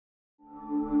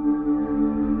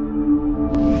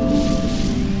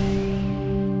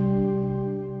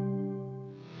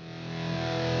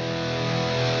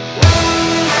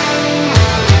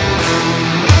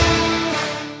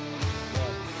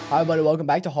everybody, welcome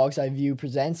back to HEV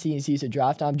Presents CNC's a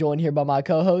Draft. I'm joined here by my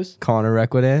co-host, Connor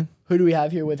Requiden. Who do we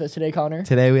have here with us today, Connor?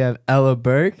 Today we have Ella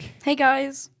Burke. Hey,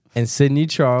 guys. And Sydney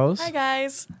Charles. Hi,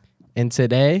 guys. And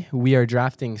today we are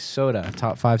drafting soda,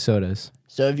 top 5 sodas.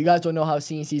 So if you guys don't know how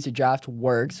CNC's a Draft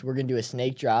works, we're going to do a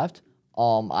snake draft.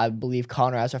 I believe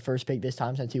Connor has our first pick this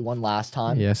time since he won last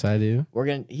time. Yes, I do.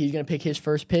 He's gonna pick his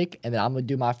first pick, and then I'm gonna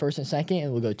do my first and second,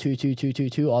 and we'll go 2, 2, 2, 2,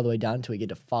 2 all the way down until we get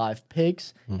to 5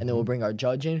 picks, and then we'll bring our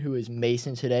judge in, who is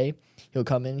Mason today. He'll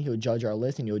come in, he'll judge our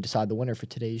list, and he'll decide the winner for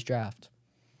today's draft.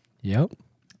 Yep.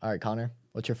 All right, Connor,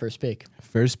 what's your first pick?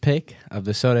 First pick of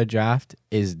the soda draft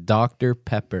is Dr.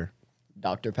 Pepper.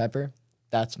 Dr. Pepper.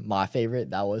 That's my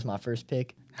favorite. That was my first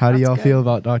pick. How do That's y'all good. feel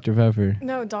about Dr. Pepper?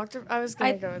 No, I was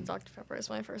going to go with Dr. Pepper as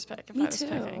my first pick if Me I was too.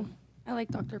 picking. I like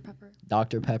Dr. Pepper.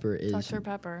 Dr. Pepper is Dr.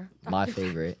 Pepper. my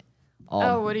favorite.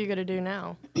 Oh, what are you going to do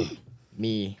now?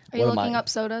 Me. Are you what am looking I- up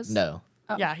sodas? No.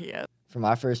 Oh. Yeah, he is. For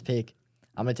my first pick,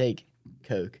 I'm gonna take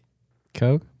Coke.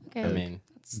 Coke? Okay. I mean,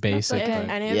 That's basic. okay. If but-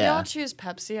 any of Yeah. y'all choose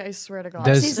Pepsi, I swear to God,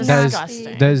 Does- it's does-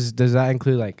 disgusting. Does that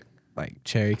include like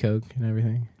cherry Coke and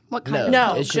everything? What kind of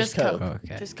no, it's just just Coke. Coke. Oh,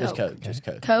 okay. Just Just Coke. Coke. Just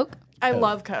Coke. Coke? I Coke.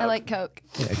 love Coke. I like Coke.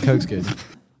 Yeah, Coke's good.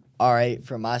 All right,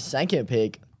 for my second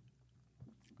pick,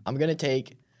 I'm gonna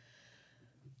take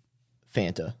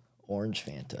Fanta, orange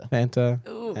Fanta. Fanta.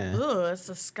 Ooh, it's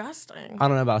disgusting. I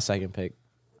don't know about second pick.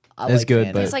 I It's like good,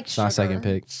 Fanta. but It's like it's not second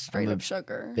sugar. pick. Straight I'm up a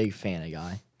sugar. big Fanta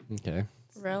guy. Okay.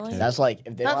 Really? That's like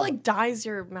if they That don't like dyes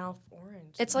your mouth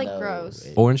orange. It's like No, gross.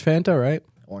 Orange Fanta, right?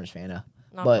 orange Fanta.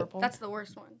 not but- purple. That's the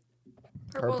worst one.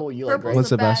 Purple, you like purple's grape? What's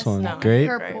the best one? No. Grape?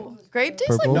 Purple. Grape tastes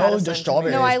Purple? like No, medicine the to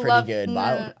strawberry me. No, is I pretty love. good,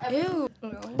 No, Ew.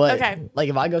 But Okay. like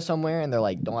if I go somewhere and they're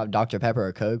like don't have Dr. Pepper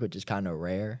or Coke, which is kind of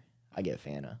rare, I get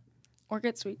Fanta. or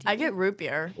get sweet tea. I get root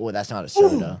beer. Oh, that's not a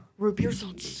soda. Root beer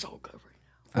sounds so good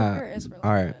right Root beer is really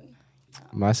all right. good.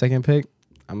 My second pick,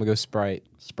 I'm gonna go Sprite.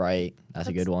 Sprite, that's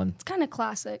a good one. It's kind of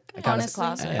classic. Kinda Honestly.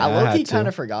 classic. Yeah, I I low-key had to. kind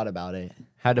of forgot about it.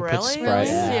 Had to now. put Really? Sprite.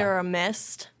 Yeah. Sierra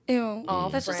Mist. Ew.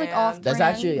 Off That's just like brand. off. That's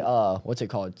brand. actually what's it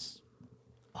called?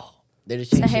 They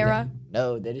just changed Sahara? The name.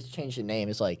 No, they just changed the name.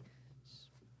 It's like,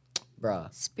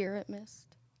 bruh. Spirit Mist.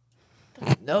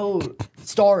 No,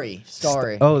 Starry.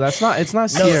 Oh, that's not. It's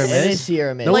not No, Sierra it is Mist.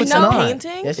 Sierra Mist. No, Like it's not not.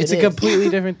 painting? Yes, It's it a is. completely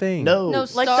different thing. No, No, Like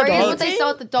the Starry is what painting? they sell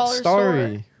at the dollar store.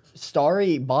 Starry.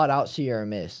 Starry bought out Sierra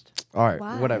Mist. All right,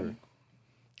 Why? whatever.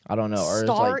 I don't know. Or it's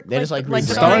Star- like they just like like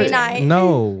rebranded Starry it. Night.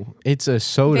 No, it's a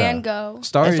soda. Van Gogh.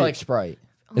 Starry. It's like Sprite.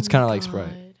 It's kind of like Sprite.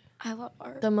 God. I love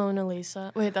art. The Mona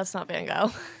Lisa. Wait, that's not Van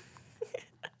Gogh.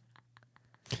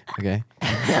 Okay.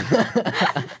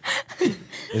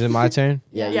 Is it my turn?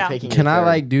 Yeah, Yeah. you're picking. Can your I third.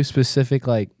 like do specific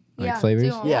like Yeah, flavors?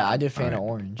 do 'em. Yeah, I did Fanta Alright.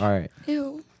 Orange. All right.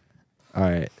 Ew. All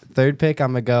right. Third pick, I'm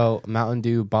gonna go Mountain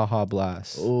Dew Baja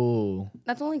Blast. Ooh.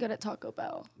 That's only good at Taco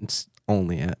Bell. It's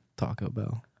only at Taco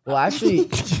Bell. Well, actually,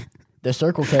 the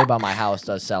Circle K by my house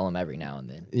does sell them every now and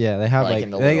then. Yeah, they have Like like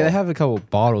in the they little- have a couple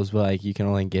bottles, but like you can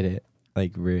only get it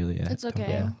like rarely at It's Taco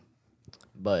okay. Bell.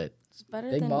 But It's better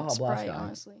Big than Baja Blast Sprite, guy.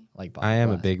 honestly. like, I am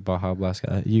a Blast. big Baja Blast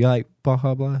guy. You like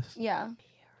Baja Blast? Yeah.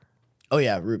 Oh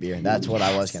yeah, root beer. That's what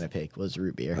I was gonna pick. Was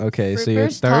root beer. Okay, Root so your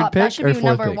beer's third top. That pick should or be fourth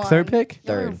number pick? one. Third pick?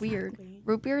 Y'all are Third. weird.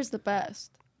 Root beer is the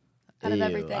best out of Ew,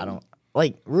 everything. I don't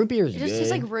like root beer is It just good.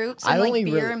 tastes like roots I and only like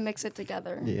beer really- and mix it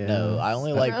together. Yeah. No, I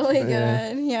only like. Really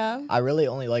Yeah. good. Yeah. I really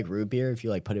only like root beer if you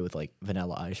like put it with like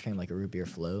vanilla ice cream, like a root beer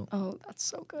float. Oh, that's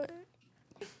so good.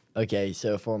 Okay,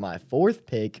 so for my fourth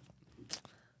pick,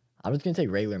 I'm just gonna take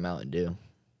regular Mountain Dew.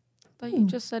 But you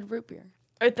just said root beer.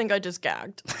 I think I just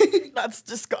gagged. That's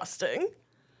disgusting.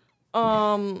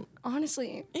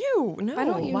 Honestly, Ew, no. why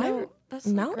don't you Why know? That's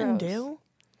so Mountain gross. Dew?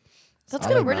 That's I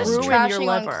gonna like We're just Mountain ruin trashing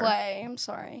your on liver. Clay. I'm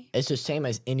sorry. It's the same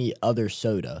as any other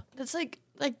soda. That's like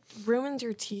ruins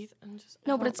your teeth and just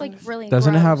No, I but don't it's like understand. really.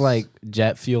 Doesn't it have gross. like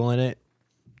jet fuel in it?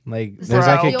 Like Is there's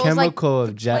that like a fuels, like, chemical the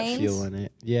of jet planes? fuel in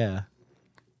it. Yeah.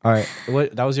 All right.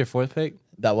 What that was your fourth pick?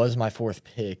 That was my fourth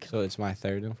pick. So it's my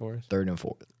third and fourth. Third and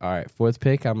fourth. All right, fourth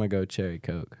pick, I'm gonna go cherry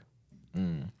Coke.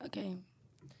 Okay,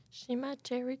 She my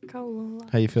cherry cola.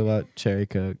 How you feel about cherry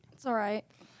Coke? it's all right.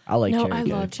 I like No, cherry I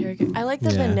Coke. love cherry coke. I like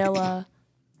the Yeah. vanilla.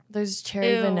 There's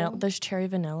cherry Ew. vanilla. There's cherry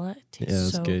vanilla. It tastes Yeah,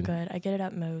 that's so good. good. I get it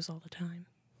at Moe's all the time.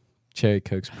 Cherry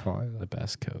Coke's probably the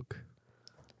best Coke.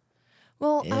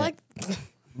 Well, Yeah. I like.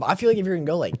 I feel like if you're gonna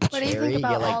go like What do you cherry, think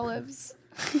about get like olives?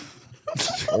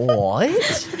 what?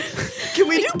 Can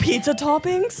we do pizza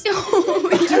toppings?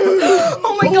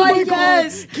 Oh my god,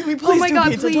 yes. Can we please my do God,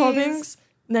 pizza please. toppings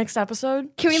next episode?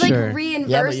 Can we like Sure. reinverse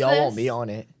Yeah, but y'all this? won't be on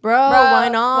it Bro, why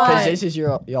because not? this is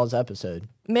y'all's episode.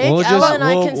 Make We'll Ella just- and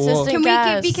I we'll- consistent Can we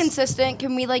guests. be consistent?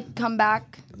 Can we like come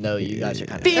back? No, you guys are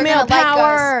kind of. They're Female gonna like us.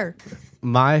 power.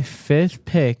 My fifth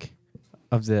pick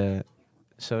of the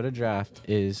soda draft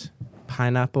is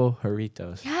pineapple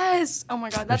Doritos. Yes. Oh my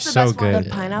God, that's the so best good. one. The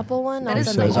pineapple one? That not is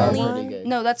the so the good. mango only. Really good.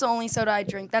 No, that's the only soda I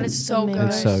drink. That is so The good. mango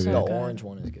It's is so The good. orange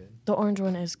one is good. The orange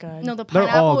one is good. No, the They're all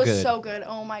pineapple is good. so good.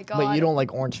 Oh my God. But you don't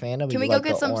like orange Fanta? But Can you we go like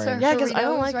get the some orange. Yeah, because I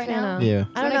don't Doritos like right Fanta. now? Yeah.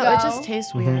 I don't Wanna know. It go? just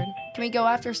tastes Mhm. weird. Can we go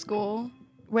after school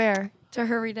Where? to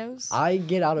Doritos? I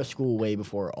get out of school way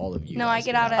before all of you. No, guys I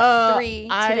get do out that. at 3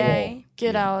 I today.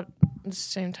 get out at the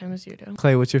same time as you do.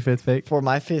 Clay, what's your fifth pick? For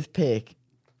my fifth pick,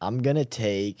 I'm gonna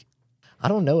take. I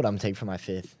don't know what I'm gonna take for my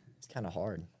fifth. It's kind of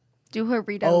hard. Do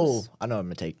Doritos. Oh, I know what I'm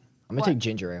gonna take. I'm gonna What? take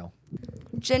ginger ale.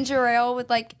 Ginger ale with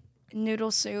like noodle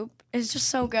soup is just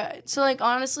so good. So like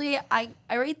honestly, I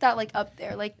rate that like up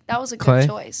there. Like that was a good Clay?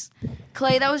 choice.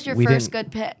 Clay, that was your We first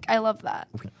didn't- good pick. I love that.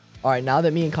 All right, now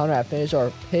that me and Connor have finished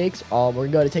our picks, we're gonna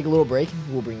go to take a little break.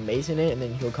 We'll bring Mason in, and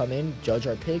then he'll come in, judge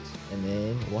our picks, and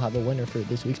then we'll have a winner for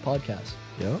this week's podcast.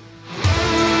 Yep.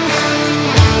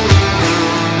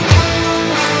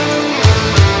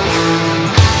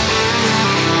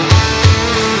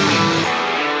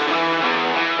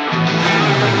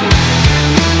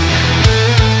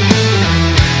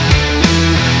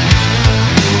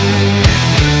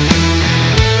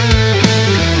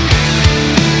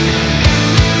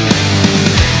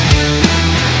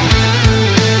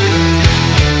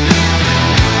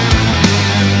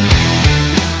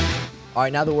 All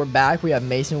right, now that we're back, we have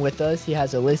Mason with us. He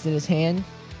has a list in his hand.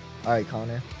 All right,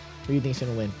 Connor, who do you think's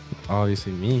gonna win?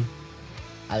 Obviously me.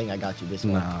 I think I got you this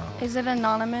one. No. Is it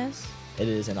anonymous? It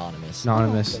is anonymous.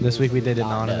 Anonymous. Oh. This week we did Not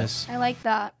us. anonymous. I like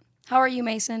that. How are you,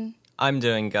 Mason? I'm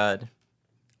doing good.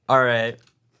 All right.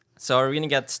 So are we going to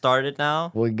get started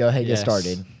now? We'll go ahead and get Yes.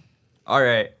 started. All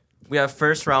right. We have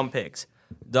first round picks.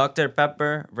 Dr.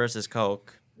 Pepper versus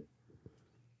Coke.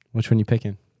 Which one you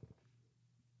picking?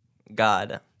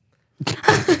 God.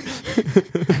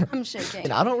 I'm shaking.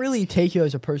 And I don't really take you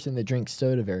as a person that drinks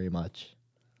soda very much.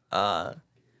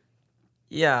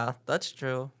 Yeah, that's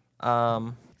true.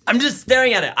 I'm just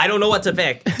staring at it. I don't know what to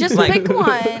pick. Just Like, pick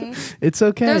one. It's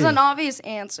okay. There's an obvious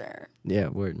answer. Yeah,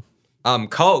 word.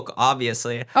 Coke,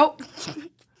 obviously. Oh,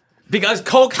 Because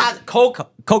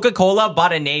Coca-Cola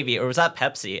bought a Navy, or was that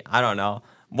Pepsi? I don't know.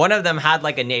 One of them had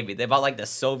like a Navy. They bought like the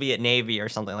Soviet Navy or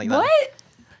something like that. what?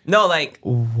 No, like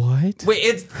What?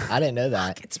 wait, I didn't know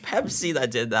that. it's Pepsi that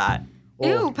did that.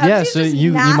 Ew, Pepsi's Yeah, so just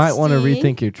you might want to nasty.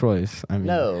 rethink your choice. I mean,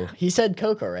 No, he said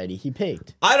Coke already. He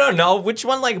picked I don't know which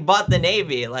one like bought the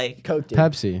Navy. Like Coke. Did.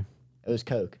 Pepsi. It was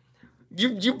Coke.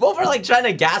 you both are like trying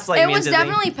to gaslight It me. was into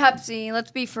thinking- definitely Pepsi.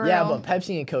 Let's be for Yeah, real. but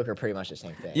Pepsi and Coke are pretty much the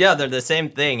same thing. Yeah, they're the same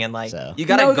thing, and like So. you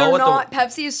gotta no, go they're with not. the.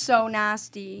 Pepsi is so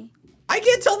nasty. I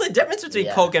can't tell the difference between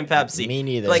Yeah. Coke and Pepsi. Me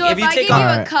neither. Like so if you I take gave you a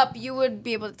Alright. cup, you would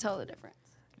be able to tell the difference.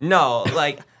 no,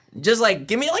 like just like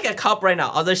give me like a cup right now.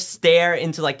 I'll just stare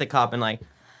into like the cup and like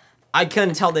I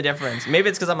couldn't tell the difference. Maybe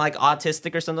it's because I'm like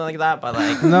autistic or something like that. But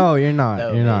like No, you're not.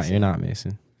 No, you're not. Mason. You're not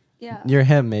Mason. Yeah. You're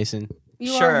him, Mason.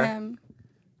 You Sure. are him.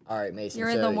 All right, Mason.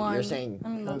 You're so the one. You're saying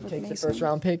I'm in love Coke with takes the Mason. first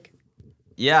round pick.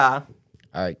 yeah.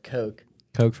 All right, Coke.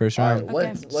 Coke first All round. right,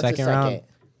 what's Second the second round.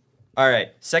 All right.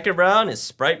 Second round is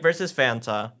Sprite versus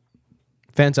Fanta.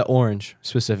 Fanta orange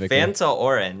specifically. Fanta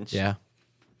orange. Yeah.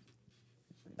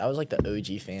 That was like the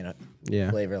OG Fanta Yeah.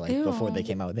 flavor, like before they Ew.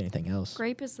 came out with anything else.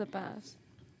 Grape is the best.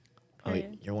 Oh,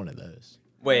 Period. you're one of those.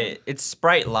 Wait, it's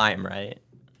Sprite lime, right?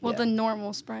 Well, Yeah. the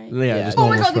normal Sprite. Yeah. Yeah. Just Oh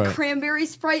my normal god, Sprite. the cranberry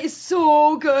Sprite is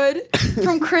so good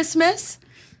from Christmas.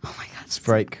 Oh my god,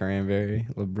 Sprite cranberry.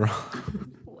 LeBron.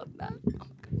 love that.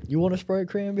 You want a Sprite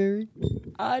cranberry?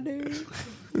 I do.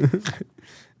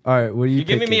 All right. What are you You're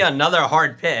giving me picking? another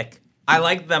hard pick. I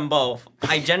like them both.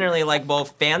 I generally like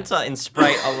both Fanta and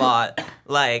Sprite a lot.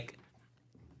 Like,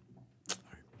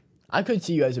 I could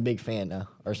see you as a big Fanta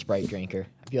or Sprite drinker.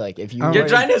 I feel like if you You're you're were-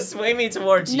 trying to sway me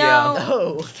towards No.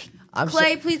 No, I'm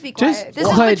Clay, so, please be Just- quiet. This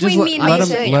Clay, is just between me and let him-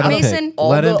 Mason. let him pick. Mason, all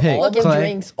Let the, him pick. all the Clay.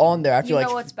 drinks on there. I feel You like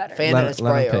know what's better. Fanta Let- and let him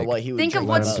Sprite are pick. what he would think of drink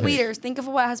what's most. sweeter. Think of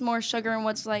what has more sugar and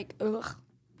what's like, ugh.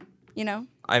 You know?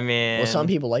 I mean, Well, some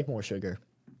people like more sugar.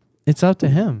 It's up to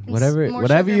him. Whatever, more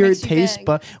whatever sugar your makes you taste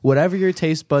big. whatever your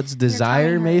taste buds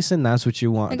desire, hurt. Mason. That's what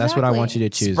you want. That's what I want you to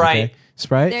choose. Sprite. Okay?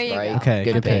 Sprite. There you Right. go. Okay,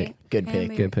 Good good pick. pick. Good And pick.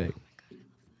 we- Good pick.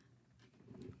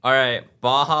 all right,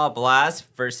 Baja Blast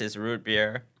versus root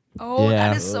beer. Oh, Yeah.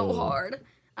 that is so Ooh. hard.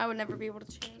 I would never be able to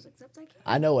choose, except I can.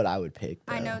 I know what I would pick.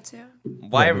 I though. know too.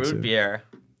 Why Yeah, me root too. beer?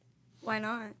 Why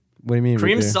not? What do you mean?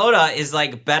 Cream root beer? soda is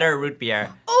like better root beer.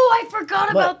 Oh, I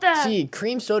forgot about that. See,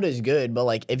 cream soda is good, but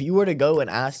like if you were to go and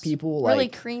ask people, Really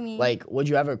like, creamy. like, would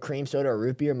you have a cream soda or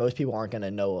root beer? Most people aren't gonna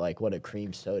know like what a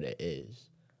cream soda is.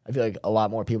 I feel like a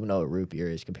lot more people know what root beer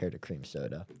is compared to cream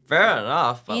soda. Fair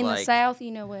enough, but In the like, South,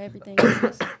 you know what everything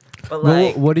is. but Well,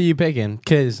 like, what are you picking?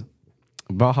 Because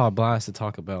Baja Blast to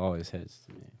Taco Bell always hits.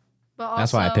 But also,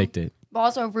 That's why I picked it. But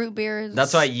also, root beer is.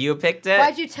 that's why you picked it.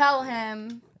 Why'd you tell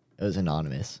him? It was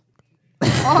anonymous.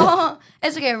 Oh,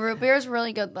 it's okay. Root beer is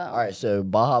really good though. All right, so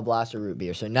Baja Blast or root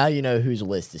beer. So now you know whose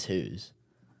list is whose.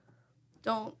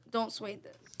 Don't sway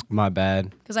this My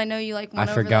bad. because I know you like one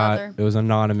I over forgot. the other. It was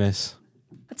anonymous.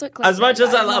 That's what As much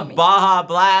as I love Baja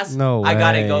Blast, No I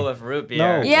gotta way. go with root beer.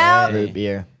 No Yeah. way. Root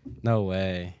beer. No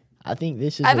way. I think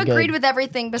this is. I've a agreed good with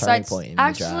everything besides. point in the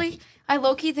Actually, draft. I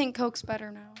low key think Coke's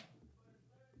better now.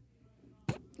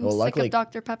 I'm Well, sick luckily- of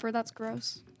Dr Pepper. That's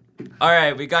gross. All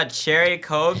right, we got Cherry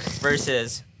Coke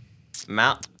versus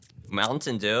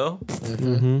Mountain Dew.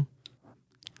 Mm-hmm.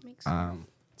 Makes sense.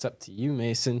 It's up to you,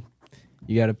 Mason.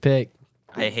 You got to pick.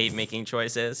 I hate making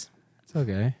choices. It's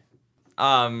okay.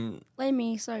 Let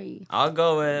me sorry. I'll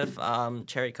go with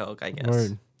Cherry Coke, I guess.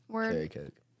 Word. Word. Cherry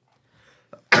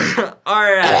Coke. All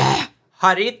right,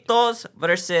 Jarritos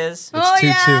versus Oh It's 2-2.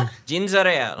 yeah. Ginger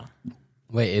Ale.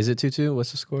 Wait, is it 2-2?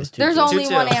 What's the score? It's two- There's 2-2. only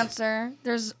 2-2. one answer.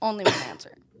 There's only one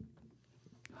answer.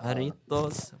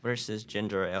 Jarritos versus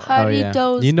Ginger Ale. Oh, yeah.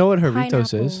 Jarritos. You know what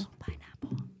Jarritos is?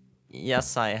 Pineapple.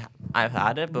 Yes, I've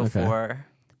had it before.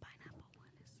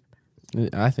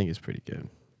 I think it's pretty good.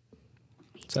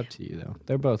 It's up to you, though.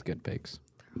 They're both good picks.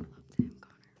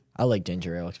 I like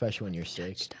ginger ale, especially when you're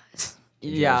sick. Ginger ale's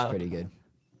Yeah, pretty good.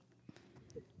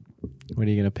 What are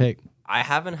you going to pick? I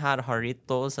haven't had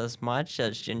Jarritos as much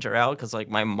as ginger ale because like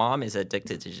my mom is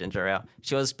addicted to ginger ale.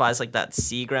 She always buys like that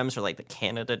Seagrams or like the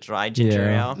Canada Dry ginger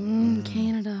Yeah. ale.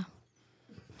 Canada.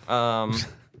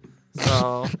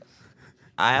 So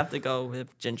I have to go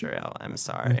with ginger ale. I'm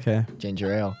sorry. Okay.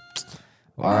 Ginger ale.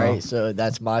 Wow. All right, so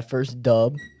that's my first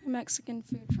dub. Mexican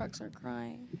food trucks are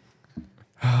crying.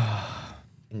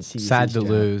 In CBC's Sad to draft.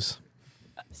 lose.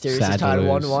 Series Sad is to tied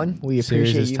lose. 1-1. We Series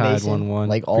appreciate is you, tied Mason. 1-1.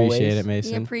 Like Appreciate always. it, We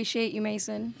Mason. appreciate you,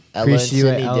 Mason. Ella and Appreciate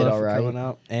Sydney Ella did for all right. coming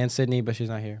out. And Sydney, but she's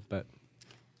not here. But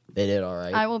They did all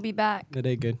right. I will be back. they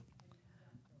did good.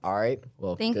 All right.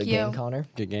 Well, Thank good you. game, Connor.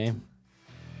 Good game.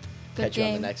 Good Catch you on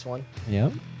the game. next one.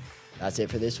 Yep. That's it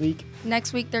for this week.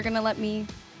 Next week they're gonna let me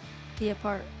be a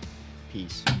part.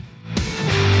 Peace.